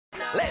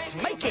let's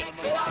make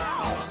it.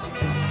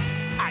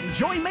 And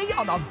join me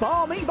on a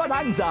balmy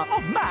bonanza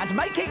of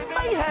mad-making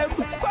mayhem.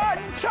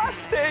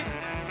 Fantastic!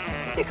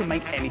 You can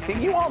make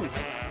anything you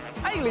want.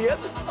 Alien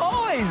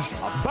eyes,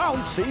 A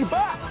bouncy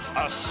bat.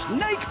 a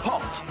snake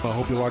pot. I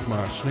hope you like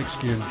my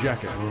snakeskin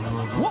jacket.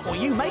 What will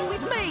you make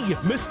with me,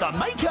 Mr.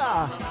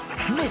 Maker?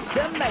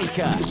 Mr.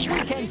 Maker.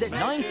 Weekends at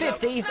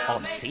 9:50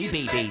 on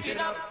CBeebies.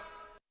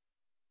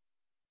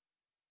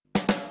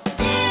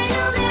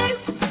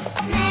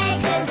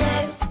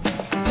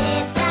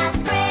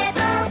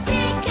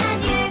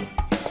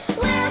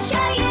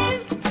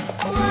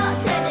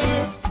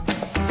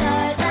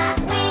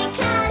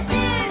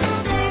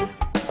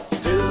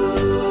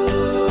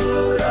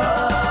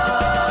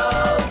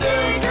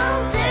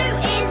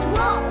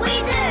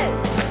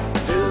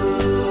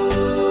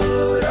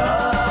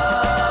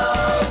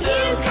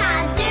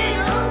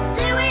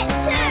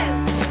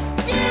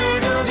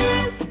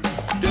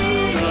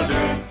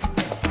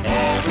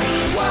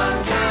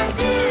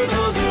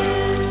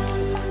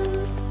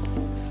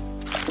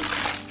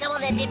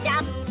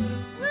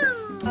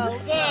 Oh,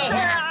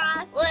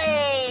 yeah.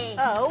 Whee!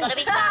 Oh. Gotta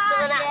be faster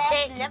than that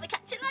stick. Never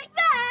catch it like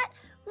that.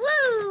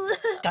 Woo!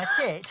 That's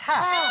it,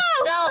 huh?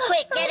 Go,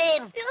 quick, get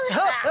him.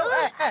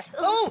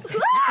 Oh!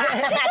 I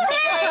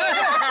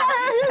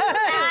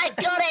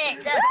got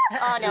it.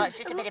 Oh, no, it's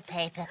just a bit of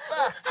paper.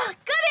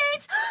 Got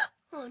it!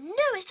 Oh, no,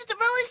 it's just a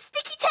roll of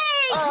sticky tape.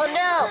 Oh,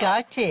 no.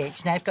 Got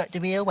it. Now I've got the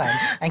real one.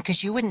 And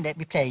because you wouldn't let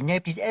me play,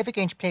 nobody's ever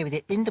going to play with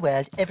it in the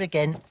world ever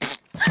again.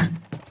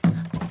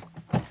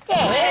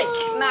 Stick!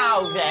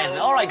 Now then.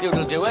 All right,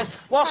 Doodle Doers.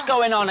 What's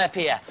going on up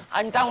here?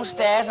 I'm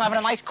downstairs and having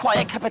a nice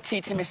quiet cup of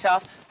tea to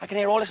myself. I can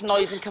hear all this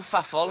noise and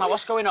kerfuffle. Now,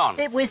 what's going on?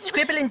 It was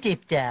Scribble and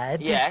Dip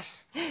Dab.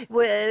 Yes?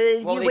 Well,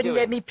 you wouldn't doing?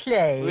 let me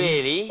play.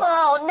 Really?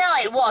 Oh,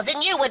 no, it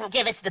wasn't. You wouldn't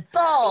give us the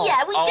ball.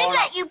 Yeah, we did no.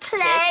 let you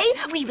play.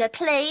 We were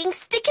playing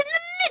stick in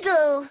the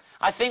middle.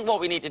 I think what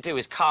we need to do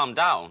is calm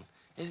down,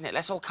 isn't it?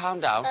 Let's all calm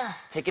down.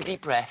 Take a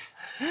deep breath.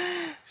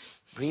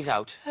 Breathe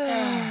out.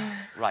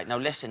 Right, now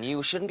listen,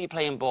 you shouldn't be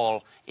playing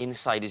ball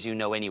inside as you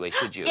know anyway,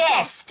 should you?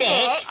 Yes,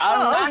 Stick.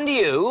 And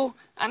you,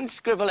 and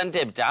Scribble and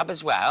Dib Dab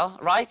as well,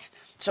 right?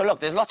 So look,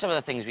 there's lots of other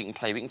things we can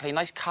play. We can play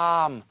nice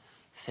calm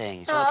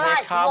things. Oh, Wanna play a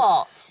like calm...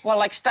 what? Well,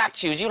 like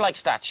statues. You like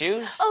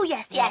statues? Oh,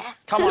 yes, yes.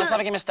 Come on, let's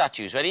have a game of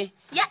statues. Ready?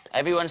 Yep.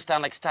 Everyone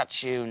stand like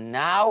statue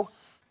now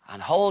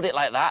and hold it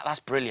like that. That's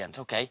brilliant,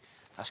 OK?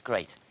 That's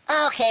great.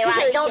 OK,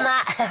 right, done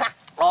that.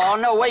 Oh,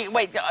 no,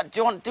 wait. Do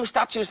you want to do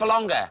statues for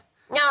longer?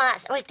 No,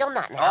 we've done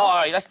that Oh, now. all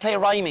right, let's play a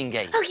rhyming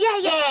game. Oh,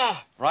 yeah.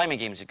 Rhyming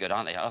games are good,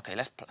 aren't they? OK,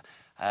 let's play.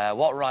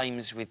 What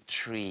rhymes with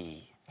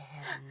tree?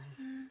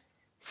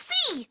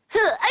 C.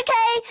 OK,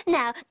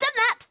 now, done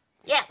that.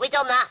 Yeah, we've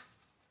done that.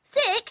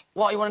 Stick.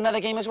 What, you want another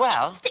game as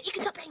well? Stick, you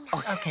can stop playing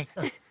now. OK.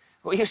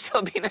 Will you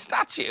still being a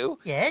statue?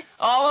 Yes?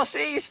 Oh, well,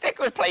 see, Stick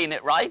was playing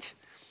it right.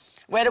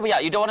 Where are we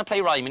at? You don't want to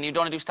play rhyming, you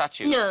don't want to do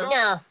statues?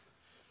 No.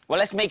 Well,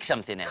 let's make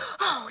something then.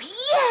 Oh,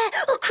 yeah.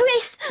 Oh,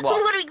 Chris, What?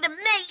 what are we going to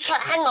make? But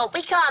hang on,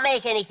 we can't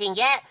make anything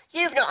yet.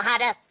 You've not had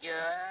a...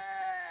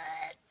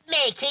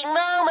 making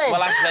moment. Well,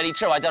 that's very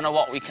true. I don't know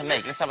what we can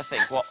make. Let's have a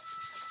think. What?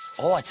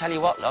 Oh, I tell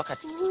you what, look. I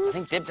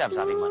think Dib Dab's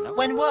having one, no?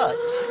 When what?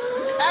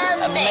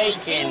 A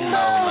making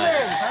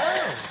moment.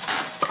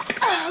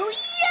 Oh,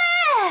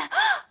 yeah.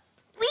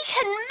 We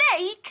can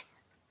make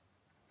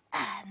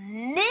a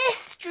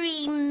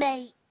mystery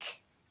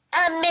make.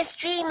 A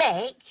mystery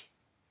make?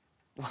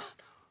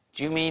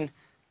 Do you mean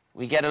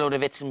we get a load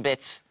of bits and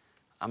bits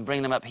and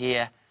bring them up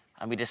here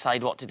and we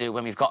decide what to do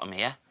when we've got them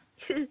here?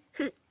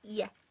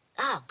 Yeah.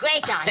 Oh,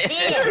 great idea.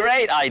 It's a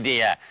great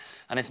idea.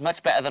 And it's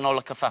much better than all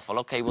the kerfuffle.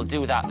 OK, we'll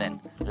do that then.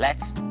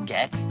 Let's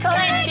get...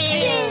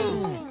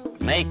 Collecting.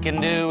 Make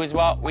and do is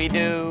what we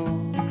do.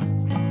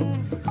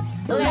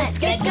 Let's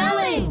get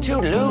going.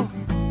 Toodaloo.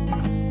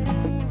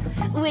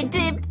 With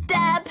Dib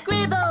Dab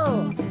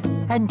Scribble.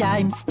 And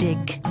I'm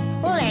Stick.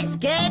 Let's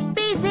get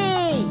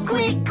busy.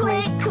 Quick,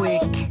 quick,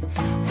 quick.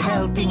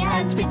 Helping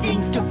hands with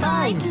things to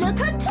find. Look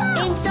on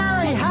top.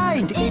 Inside.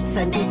 Behind, it's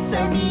a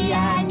me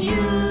and you.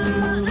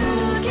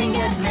 Looking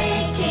at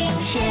making,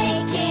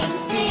 shaking,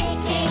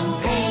 sticking,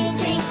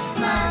 painting.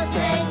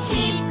 Mustn't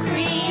keep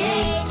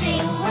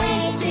creating,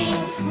 waiting.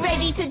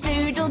 Ready to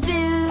doodle do.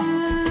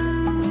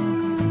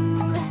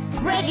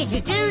 Ready to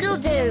doodle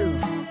do.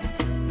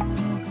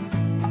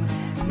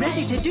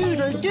 Ready to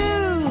doodle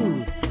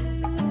do.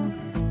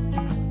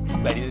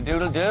 Ready to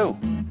doodle-do.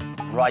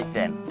 Right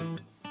then.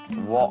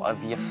 What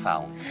have you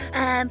found?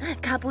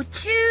 Cardboard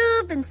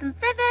tube and some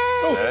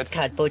feathers. Good.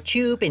 Cardboard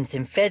tube and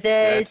some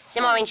feathers.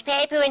 Some orange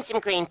paper and some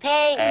green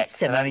paint.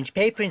 Some orange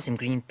paper and some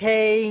green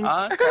paint.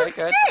 Okay,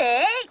 good.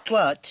 Stick,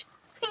 What?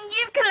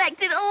 you've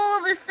collected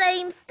all the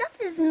same stuff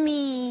as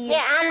me.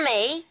 Yeah, and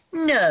me.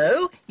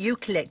 No, you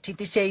collected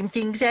the same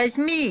things as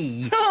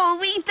me. Oh,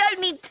 we don't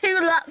need two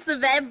lots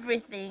of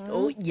everything.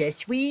 Oh,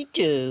 yes, we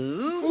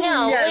do.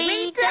 No,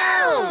 we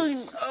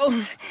don't.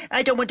 Oh,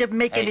 I don't want to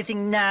make Hey,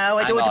 anything now.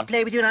 I hang don't want on. to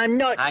play with you, and I'm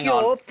not Hang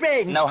your on.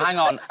 friend. No, hang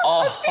on.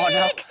 Oh,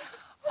 no.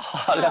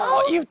 Oh, look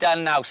what you've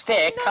done now.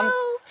 Stick,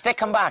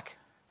 come back.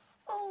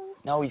 Oh.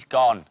 No, he's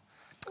gone.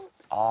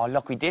 Oh,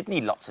 look, we did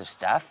need lots of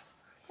stuff.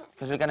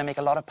 Because we're going to make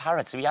a lot of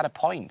parrots, so we had a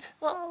point.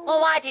 Well,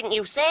 why didn't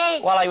you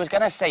say? Well, I was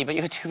going to say, but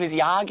you were too busy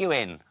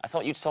arguing. I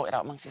thought you'd sort it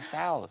out amongst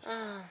yourselves.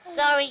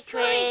 Sorry,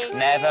 Chris.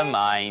 Never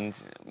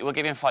mind. We'll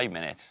give him 5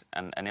 minutes,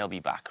 and he'll be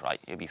back, right?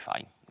 He'll be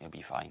fine. He'll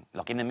be fine.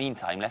 Look, in the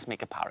meantime, let's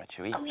make a parrot,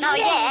 shall we? Oh,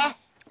 yeah.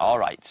 All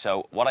right,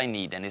 so what I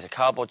need, then, is a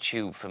cardboard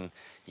tube from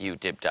you,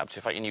 Dib Dab. So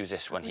if I can use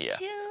this one here.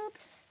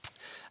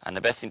 And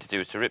the best thing to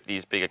do is to rip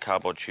these bigger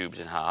cardboard tubes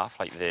in half,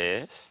 like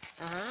this.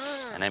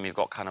 And then we've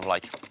got kind of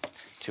like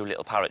 2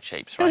 little parrot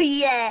shapes, right? Oh,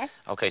 yeah.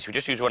 OK, so we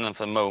just use one of them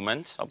for the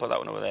moment. I'll put that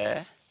one over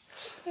there.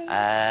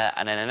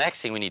 And then the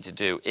next thing we need to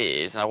do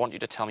is, and I want you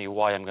to tell me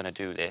why I'm going to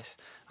do this,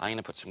 I'm going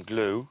to put some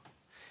glue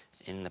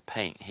in the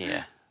paint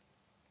here.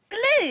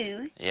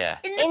 Glue? Yeah.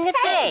 In the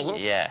paint?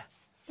 Yeah.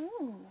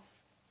 Ooh.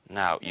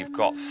 Now, you've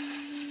got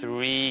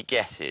 3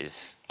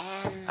 guesses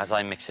as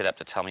I mix it up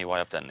to tell me why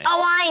I've done this.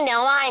 Oh, I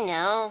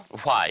know.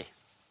 Why?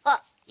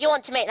 Well, you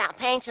want to make that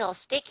paint all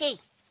sticky.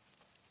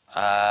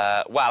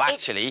 Well,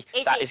 actually,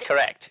 that is it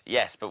correct.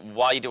 Yes, but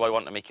why do I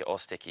want to make it all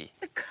sticky?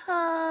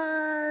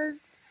 Because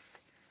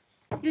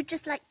you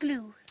just like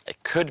glue.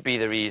 It could be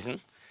the reason.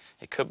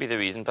 It could be the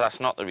reason, but that's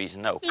not the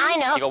reason, no. I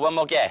know. You got one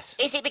more guess.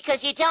 Is it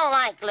because you don't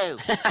like glue?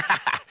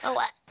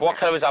 What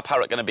colour is our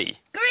parrot going to be?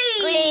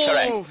 Green.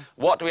 Correct.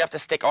 What do we have to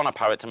stick on a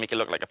parrot to make it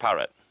look like a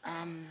parrot? Oh,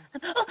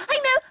 I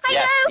know.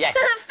 Yes.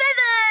 Feathers.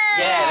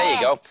 Yeah, there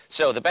you go.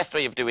 So the best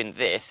way of doing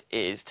this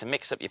is to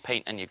mix up your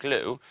paint and your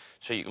glue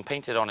so you can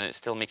paint it on and it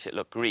still makes it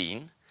look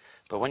green.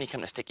 But when you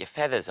come to stick your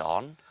feathers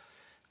on,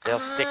 they'll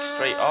stick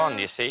straight on,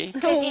 you see?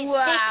 Because it's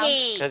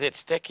sticky. Because it's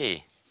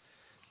sticky.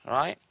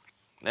 Right?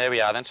 There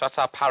we are then. So that's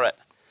our parrot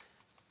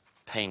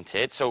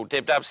painted. So,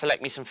 Dib Dab,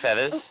 select me some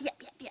feathers. Oh,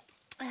 yep.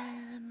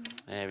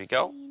 There we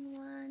go.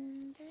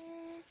 One there.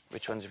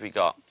 Which ones have we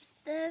got?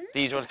 Them.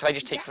 These ones, can I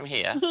just take from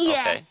here?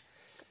 Yeah. Okay.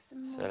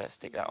 So let's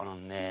stick that one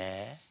on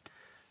there.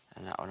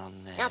 And that one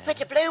on there. Now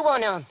put a blue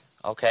one on.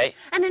 Okay.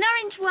 And an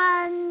orange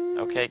one.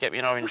 Okay, get me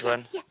an orange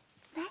one. Yeah,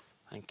 there.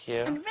 Thank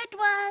you. And a red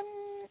one.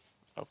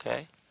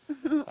 Okay.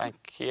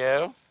 Thank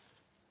you.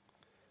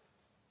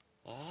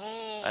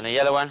 And a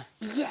yellow one.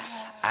 Yeah.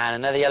 And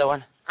another yellow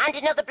one. And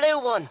another blue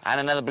one. And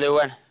another blue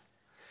one.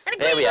 And a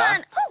There green we are.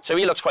 one. Oh. So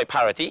he looks quite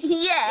parroty.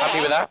 Yeah. Happy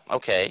with that?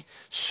 Okay.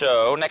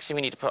 So next thing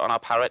we need to put on our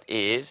parrot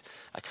is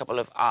a couple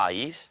of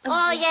eyes.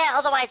 Oh, yeah,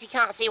 otherwise he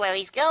can't see where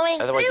he's going.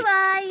 Otherwise, Blue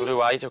eyes.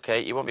 Blue eyes,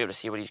 okay. You won't be able to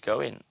see where he's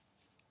going.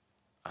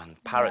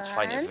 And parrots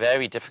find it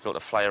very difficult to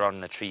fly around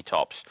in the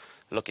treetops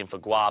looking for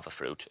guava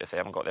fruit if they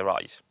haven't got their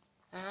eyes.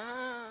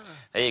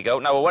 There you go.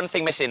 Now, we're one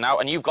thing missing now,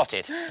 and you've got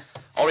it.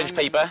 Orange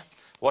paper.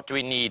 What do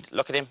we need?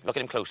 Look at him. Look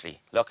at him closely.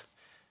 Look.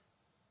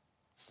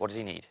 What does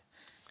he need?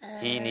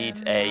 He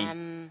needs a...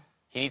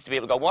 He needs to be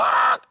able to go,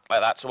 whack,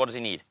 like that. So what does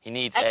he need? He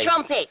needs A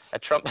trumpet. A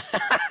trumpet.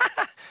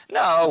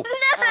 No.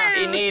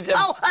 He needs a...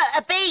 Oh,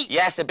 a beak.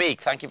 Yes, a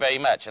beak. Thank you very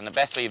much. And the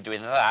best way of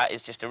doing that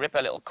is just to rip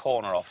a little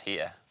corner off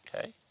here,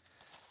 OK?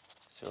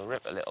 So we'll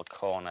rip a little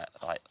corner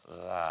like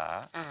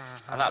that.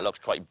 And that looks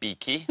quite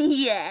beaky.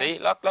 Yeah. See?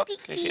 Look. Can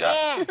you see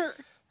that? Yeah.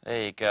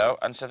 There you go.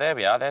 And so there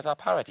we are. There's our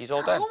parrot. He's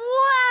all done. Wow.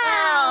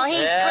 Oh,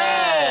 he's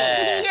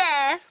great.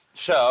 Yeah.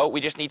 So we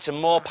just need some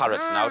more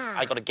parrots now.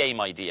 I got a game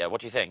idea.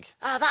 What do you think?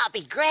 Oh, that'd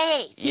be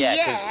great. Yeah,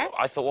 Yeah. because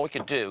I thought what we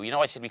could do... You know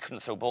I said we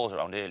couldn't throw balls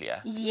around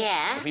earlier?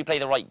 Yeah. If we play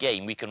the right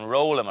game, we can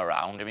roll them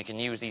around and we can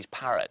use these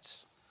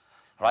parrots.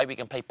 Right? We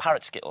can play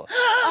parrot skittles.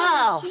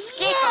 Oh,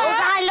 Skittles.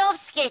 I love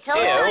Skittles.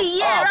 Ew.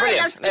 Yeah, Oh,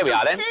 brilliant. I love There we are,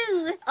 Skittles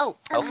then. too. Oh,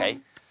 OK.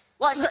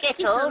 what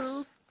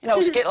Skittles? You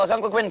know, Skittles,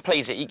 Uncle Gwyn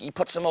plays it. He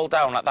puts them all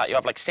down like that. You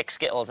have like 6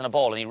 Skittles in a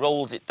ball and he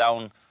rolls it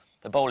down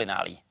the bowling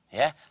alley,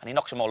 yeah? And he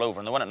knocks them all over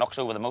and the one that knocks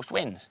over the most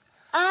wins.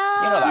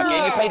 Oh, You know that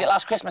game? You played it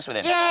last Christmas with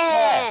him.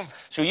 Yeah.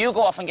 So you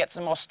go off and get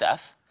some more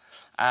stuff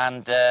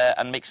and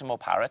make some more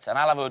parrots and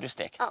I'll have a word with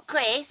Stick. Oh,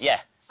 Chris? Yeah.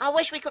 I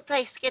wish we could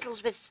play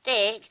Skittles with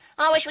Stick.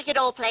 I wish we could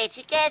all play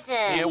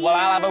together. Well,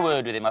 I'll have a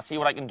word with him. I'll see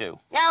what I can do.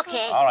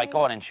 OK. All right,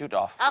 go on and shoot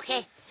off.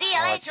 OK. See you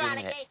All right, later, see you in a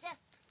minute. alligator.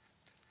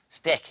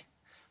 Stick,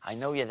 I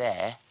know you're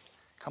there.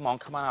 Come on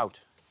out.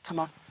 Come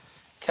on.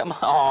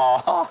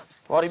 Oh,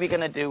 what are we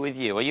going to do with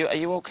you? Are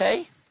you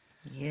okay?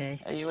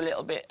 Yes. Are you a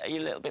little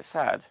bit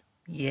sad?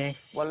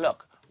 Yes. Well,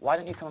 look, why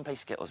don't you come and play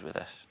Skittles with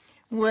us?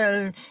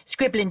 Well,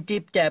 Scribble and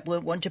Dib Dab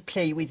won't want to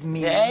play with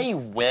me. They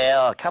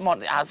will. Come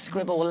on. As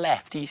Scribble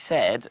left, he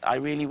said, I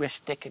really wish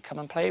Stick could come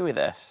and play with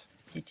us.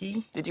 Did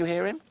he? Did you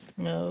hear him?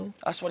 No.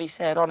 That's what he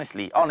said,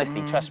 honestly.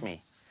 Honestly, trust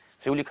me.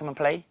 So will you come and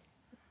play?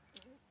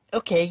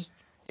 OK.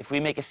 If we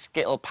make a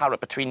Skittle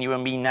parrot between you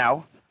and me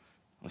now,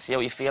 and see how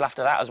you feel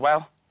after that as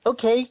well?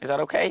 OK. Is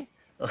that okay?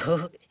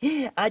 Oh,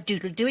 our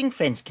doodle-doing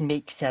friends can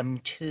make some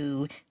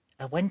too.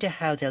 I wonder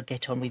how they'll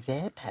get on with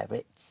their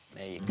parrots.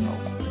 There you go.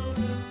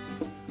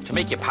 To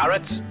make your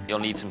parrots, you'll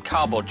need some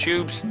cardboard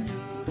tubes,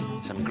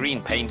 some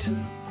green paint,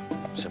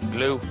 some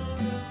glue,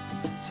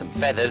 some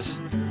feathers,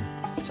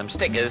 some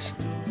stickers,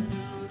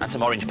 and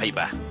some orange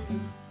paper.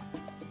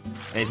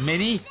 There's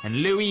Minnie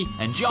and Louie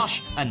and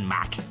Josh and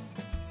Mac.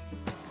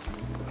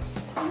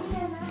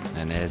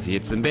 And there's the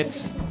Its and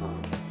Bits.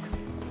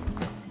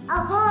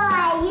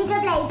 Ahoy, you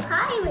can play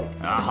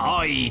Pirates.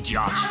 Ahoy,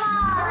 Josh.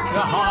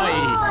 Ahoy.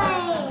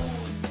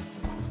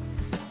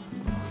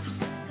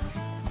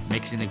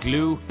 Mixing the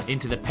glue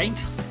into the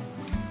paint.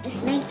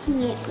 It's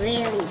making it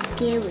really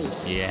gooey.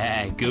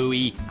 Yeah,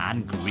 gooey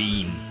and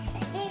green.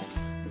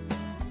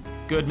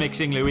 Good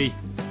mixing, Louis.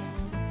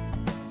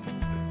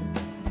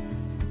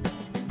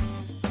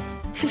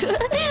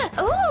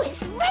 Oh,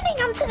 it's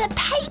running onto the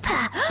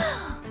paper.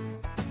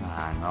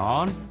 Hang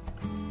on.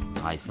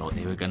 I thought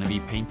they were going to be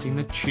painting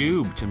the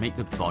tube to make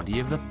the body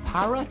of the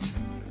parrot.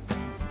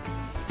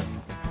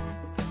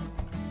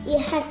 You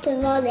have to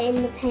roll it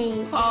in the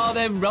paint. Oh,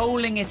 they're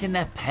rolling it in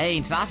the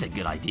paint. That's a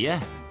good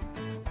idea.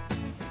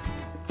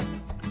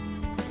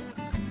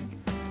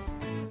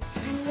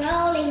 I'm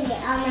rolling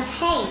it on the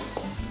paint.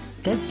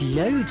 That's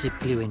loads of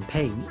glue and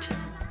paint.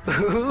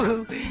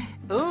 Ooh.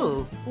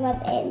 Ooh.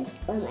 Rub it in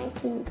with my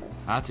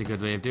fingers. That's a good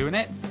way of doing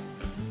it.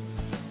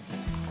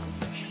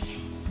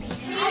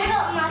 I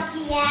got my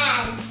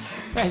can.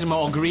 There's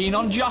more green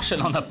on Josh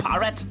than on the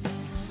parrot.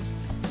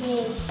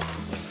 Wait.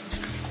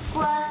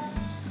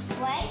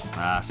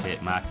 That's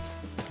it, Mac.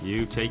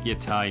 You take your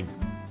time.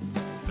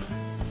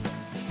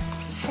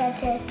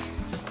 Set it.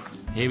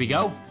 Here we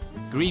go.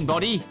 Green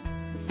body.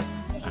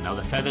 And now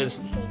the feathers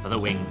for the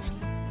wings.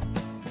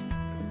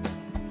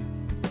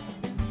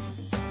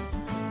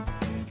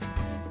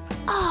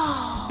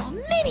 Oh,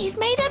 Minnie's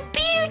made a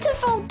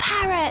beautiful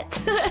parrot.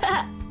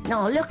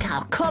 Oh, look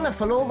how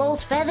colourful all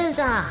those feathers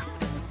are.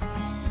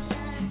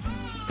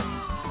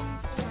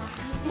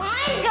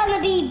 Mine's gonna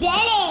be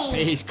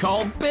Billy. He's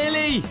called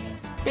Billy.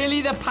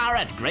 Billy the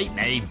parrot. Great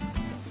name.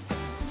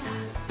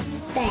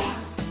 There.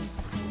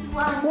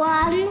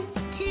 1,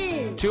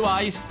 2. 2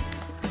 eyes.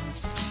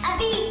 A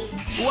beak.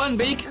 1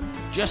 beak.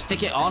 Just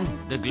stick it on.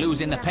 The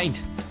glue's in the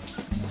paint.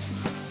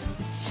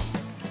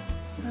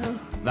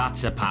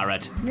 That's a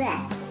parrot.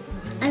 There.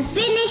 I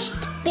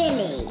finished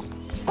Billy.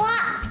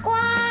 Squawk,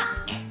 squawk.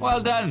 Well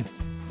done.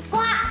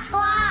 Squawk,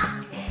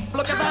 squawk.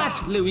 Look at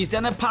that. Louis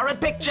done a parrot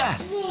picture.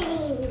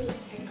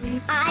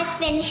 I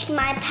finished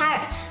my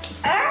parrot.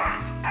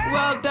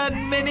 Well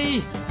done,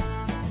 Minnie.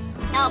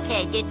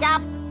 OK,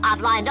 Dib-Dab,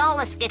 I've lined all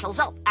the Skittles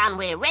up and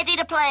we're ready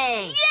to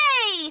play.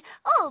 Yay!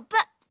 Oh,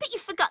 but you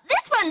forgot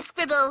this one,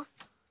 Scribble.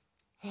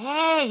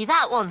 Hey,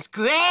 that one's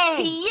great.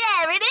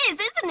 Yeah, it is,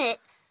 isn't it?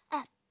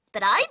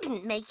 But I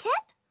didn't make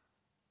it.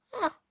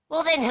 Oh,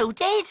 well, then who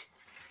did?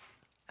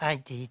 I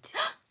did.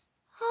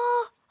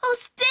 Oh,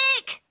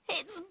 Stick!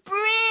 It's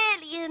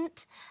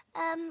brilliant.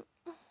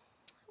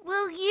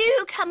 Will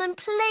you come and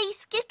play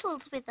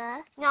Skittles with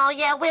us? Oh,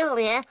 yeah, will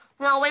you?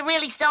 No, we're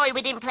really sorry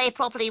we didn't play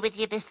properly with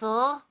you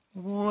before.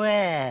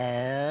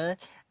 Well,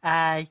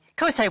 of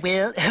course I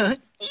will.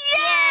 Yay!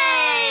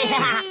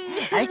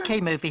 I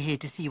came over here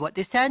to see what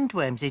the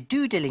sandworms are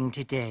doodling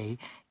today.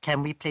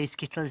 Can we play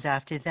Skittles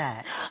after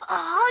that?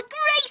 Oh,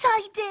 great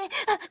idea.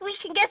 We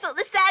can guess what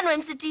the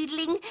sandworms are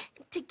doodling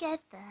together.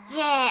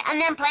 Yeah, and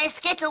then play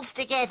Skittles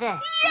together.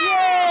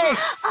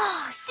 Yes!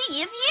 Oh,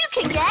 see if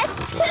you can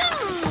guess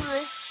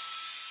too.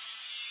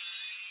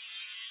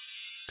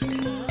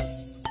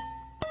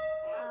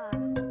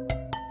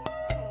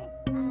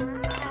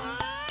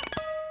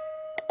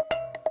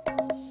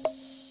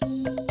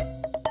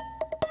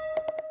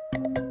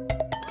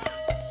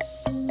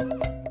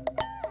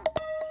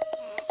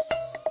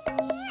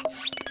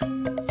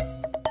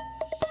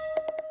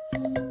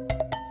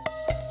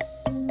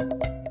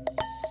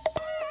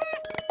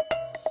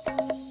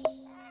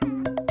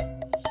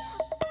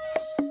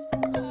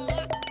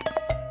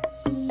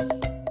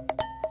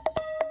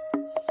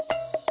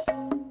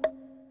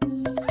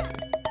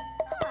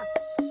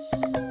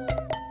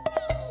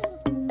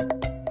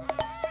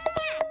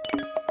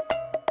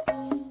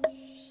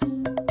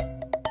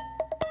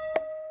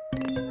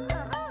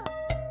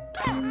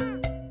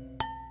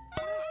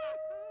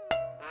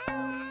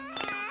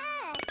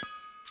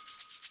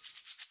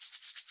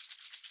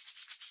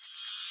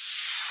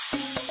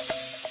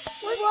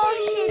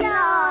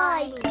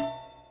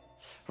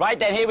 Right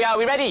then, here we are. Are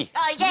we ready?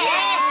 Oh,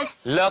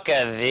 yes! Look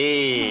at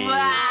these. Wow.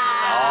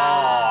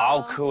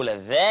 Oh, how cool are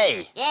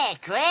they? Yeah,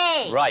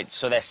 great. Right,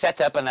 so they're set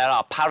up and there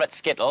are parrot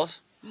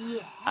Skittles.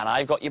 Yeah. And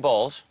I've got your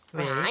balls.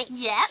 Right.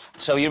 Yep.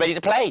 So you ready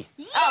to play?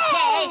 Do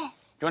OK.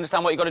 you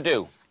understand what you've got to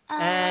do?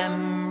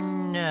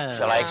 No.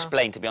 Shall I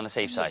explain to be on the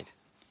safe side?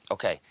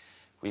 OK.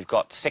 We've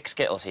got 6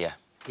 Skittles here.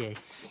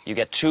 Yes. You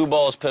get 2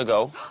 balls per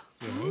go.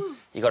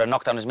 Yes. You've got to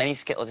knock down as many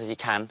Skittles as you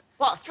can.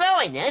 What,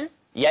 throwing them?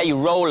 Yeah, you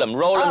roll them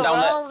roll them.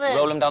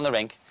 roll them down the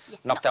rink.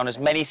 Knock down as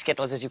many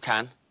Skittles as you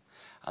can,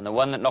 and the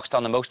one that knocks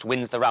down the most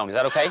wins the round. Is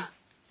that OK?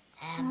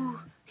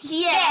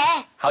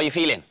 Yeah. How are you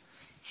feeling?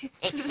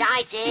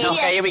 Excited.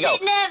 OK, here we go.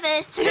 Bit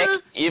nervous. Stick,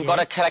 you've got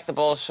to collect the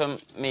balls from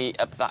me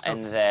up that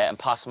end there and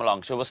pass them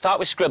along. So we'll start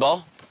with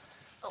Scribble.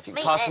 If you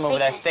pass them over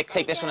there, Stick,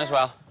 take this one as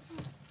well.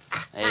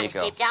 There you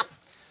go. Dib-Dab.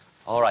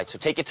 All right, so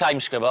take your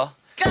time, Scribble.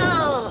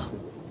 Go!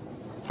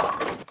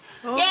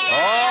 Oh,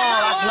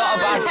 that's not a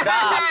bad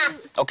start.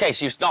 OK,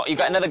 so you've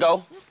got another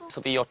go. This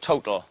will be your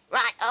total.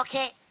 Right,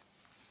 OK.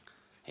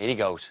 Here he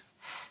goes.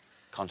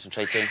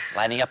 Concentrating,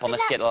 lining up on the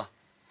skittle.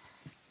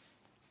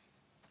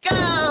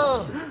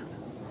 Go!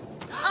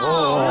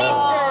 Oh,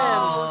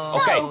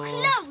 missed them. Okay. So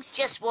close.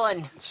 Just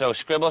one. So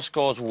Scribble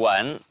scores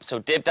 1. So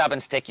Dib, Dab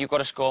and Stick, you've got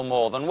to score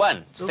more than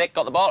 1. Stick,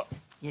 got the ball.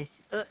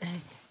 Yes.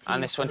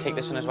 And this one, take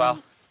this one as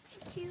well.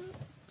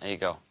 There you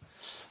go.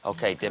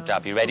 Okay, Dib,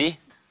 Dab, you ready?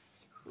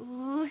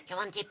 Come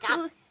on, Dib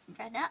Dab.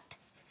 Run up.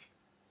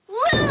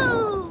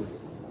 Woo!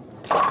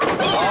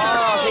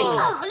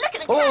 Oh, look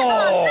at the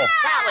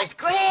that was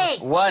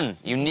great. 1.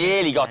 You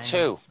nearly got 2.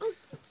 Ooh,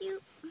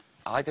 cute.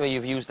 I like the way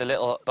you've used the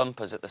little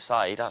bumpers at the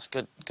side. That's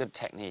good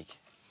technique.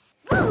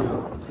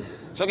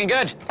 It's looking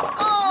good.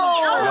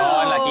 Oh!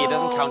 No, unlucky. It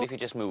doesn't count if you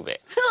just move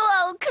it.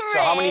 Oh, great.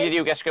 So how many did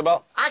you get,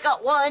 Scribble? I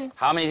got 1.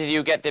 How many did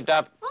you get, Dib,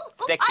 Dab?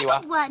 Stick, I you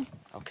got are. 1.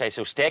 Okay,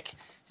 so Stick,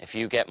 if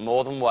you get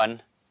more than 1,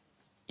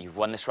 you've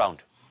won this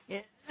round.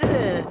 Yeah.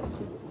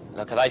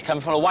 Look at that, he's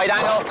coming from a wide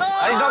angle.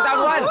 And he's knocked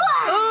down 1.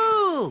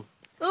 Ooh!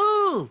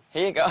 Ooh!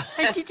 Here you go.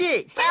 I did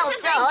it. Well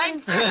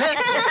done.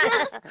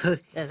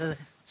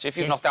 So if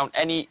you've Yes. knocked down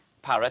any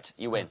parrot,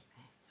 you win.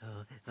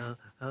 Oh,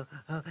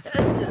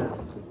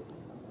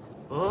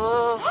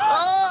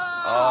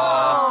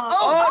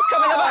 it's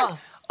coming back.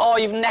 Oh,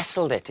 you've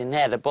nestled it in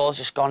there. The ball's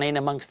just gone in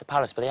amongst the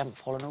parrots, but they haven't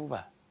fallen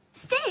over.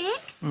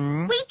 Stick,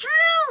 we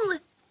drew.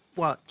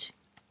 What?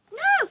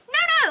 No,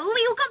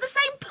 we all got the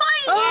same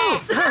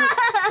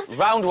points.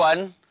 Round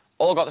 1,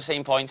 all got the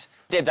same points.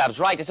 Dib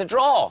Dab's right, it's a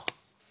draw.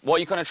 What are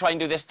you going to try and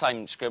do this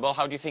time, Scribble?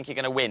 How do you think you're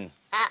going to win?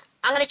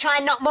 I'm going to try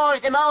and knock more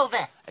of them over.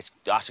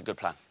 That's a good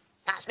plan.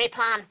 That's my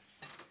plan.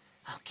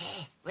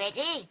 OK,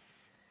 ready?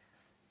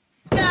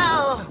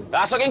 Go!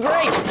 That's looking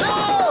great.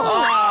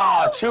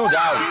 Oh, 2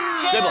 down.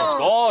 Scribble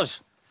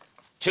scores.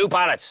 2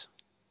 parrots.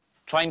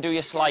 Try and do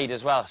your slide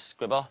as well,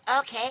 Scribble.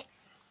 OK.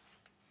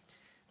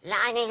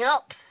 Lining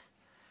up.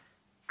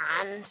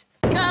 And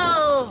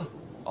go!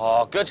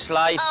 Oh, good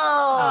slide.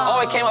 Oh!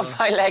 Oh, it came off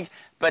my leg,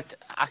 but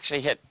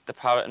actually hit the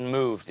parrot and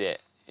moved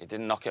it. It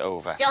didn't knock it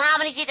over. So how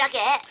many did I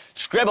get?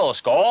 Scribble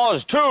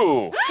scores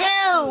 2.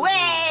 2,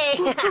 way!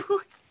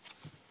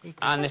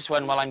 And this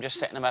one, while I'm just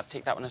setting them up,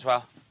 take that one as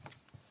well.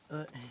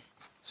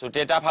 So,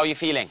 Dib Dab, how are you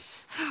feeling?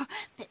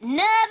 Bit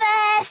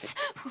nervous.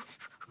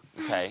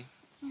 Okay.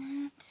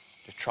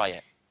 Just try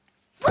it.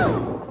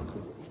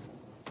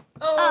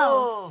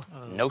 Oh!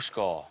 No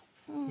score.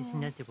 There's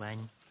another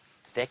one.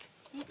 Stick.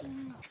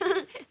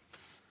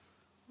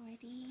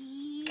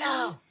 Ready?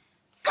 Go!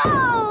 Go!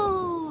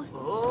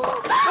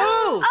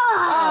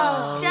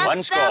 Oh! Just 1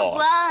 the score.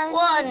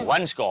 one.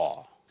 1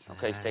 score.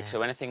 Okay, Stick,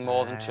 so anything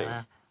more than 2.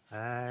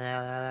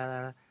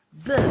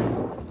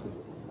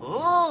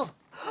 Oh!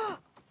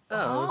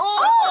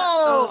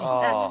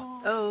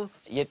 Oh!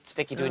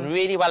 Stick, you're doing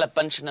really well at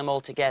bunching them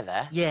all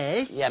together.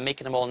 Yes. Yeah,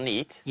 making them all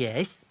neat,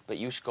 Yes. but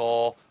you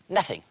score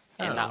nothing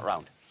in that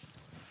round.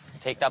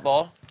 Take that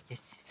ball.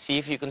 Yes. See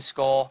if you can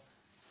score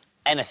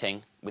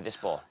anything with this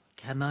ball.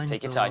 Come on,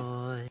 Take your time.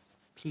 boy.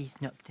 Please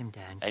knock them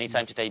down. Any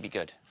time today, be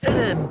good.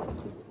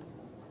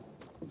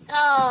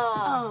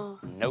 Oh!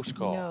 No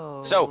score.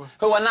 No. So,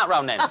 who won that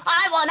round then?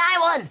 I won!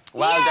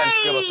 Well done, Yay!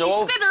 Scribble.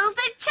 So, Scribble's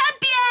the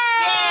champion!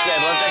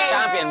 Scribble's the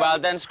champion. Well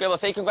done, Scribble.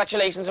 Say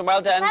congratulations and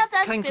well done. Well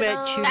done, Scribble.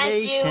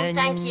 Congratulations.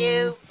 Thank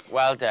you.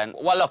 Well done.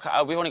 Well, look,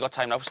 we've only got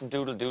time now for some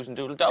doodle doos and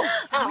doodle don'ts.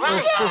 All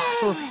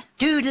right.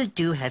 Doodle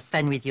do have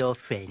fun with your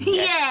friends.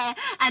 Yeah,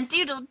 and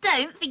Doodle,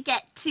 don't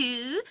forget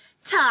to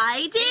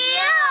tidy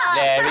up.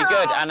 Very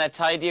good. And a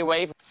tidy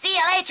away. See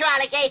you later,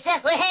 alligator.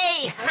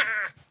 Hey!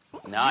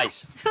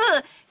 Nice.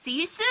 See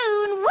you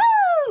soon. Woo!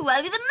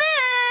 Over the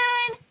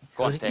moon.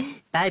 Go on,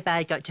 Stick.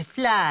 Bye-bye, got to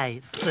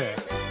fly.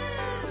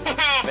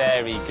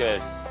 Very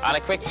good. And a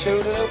quick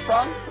toodle-oo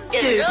from?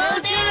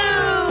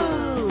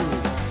 Doodle-doo!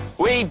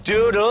 We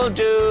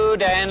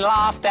doodle-dooed and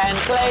laughed and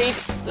played.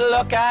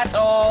 Look at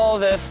all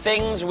the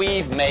things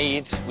we've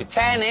made. With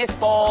tennis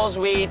balls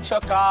we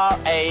took our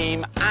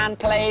aim and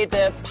played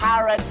the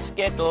Parrot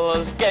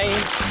Skittles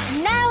game.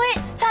 Now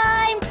it's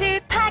time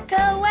to pack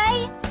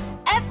away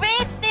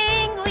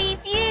everything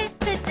we've used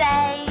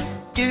today.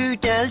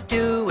 Doodle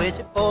do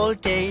is all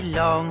day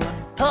long.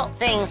 Put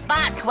things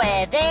back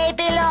where they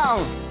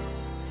belong.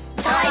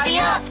 Tidy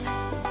up,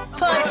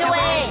 put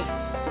away,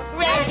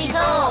 ready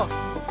for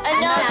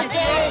another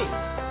day.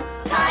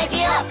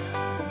 Tidy up.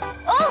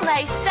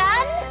 Almost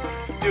done.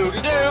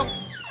 Doodle-doo.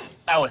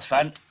 That was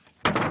fun.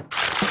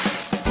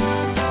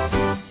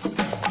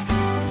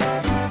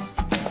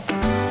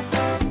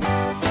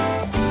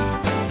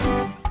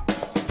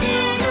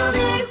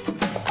 Doodle-doo,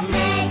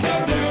 make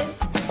a do.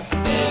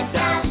 Dib,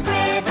 dab,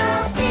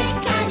 scribble,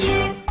 stick and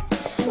you.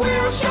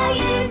 We'll show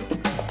you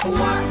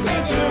what to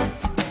do.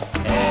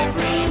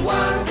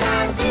 Everyone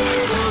can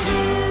doodle-doo.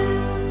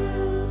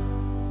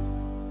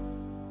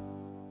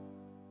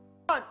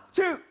 1,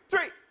 2, 3,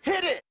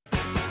 hit it!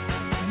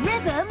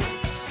 Rhythm,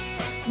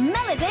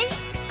 melody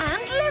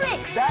and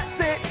lyrics. That's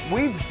it.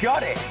 we've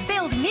got it.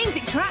 Build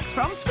music tracks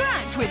from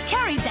scratch with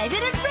Kerry,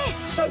 David and Rich.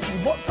 Sophie,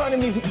 what kind of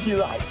music do you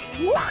like?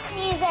 Rock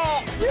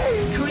music.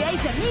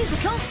 Create a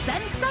musical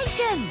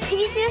sensation. Can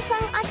you do a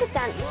song I could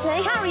dance to?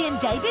 Carrie and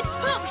David's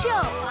Pop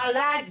Shop. I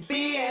like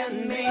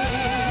being me.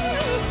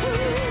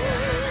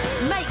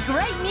 Make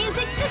great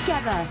music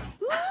together.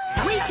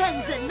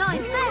 Weekends at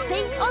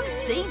 9:30 on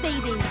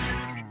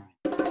CBeebies.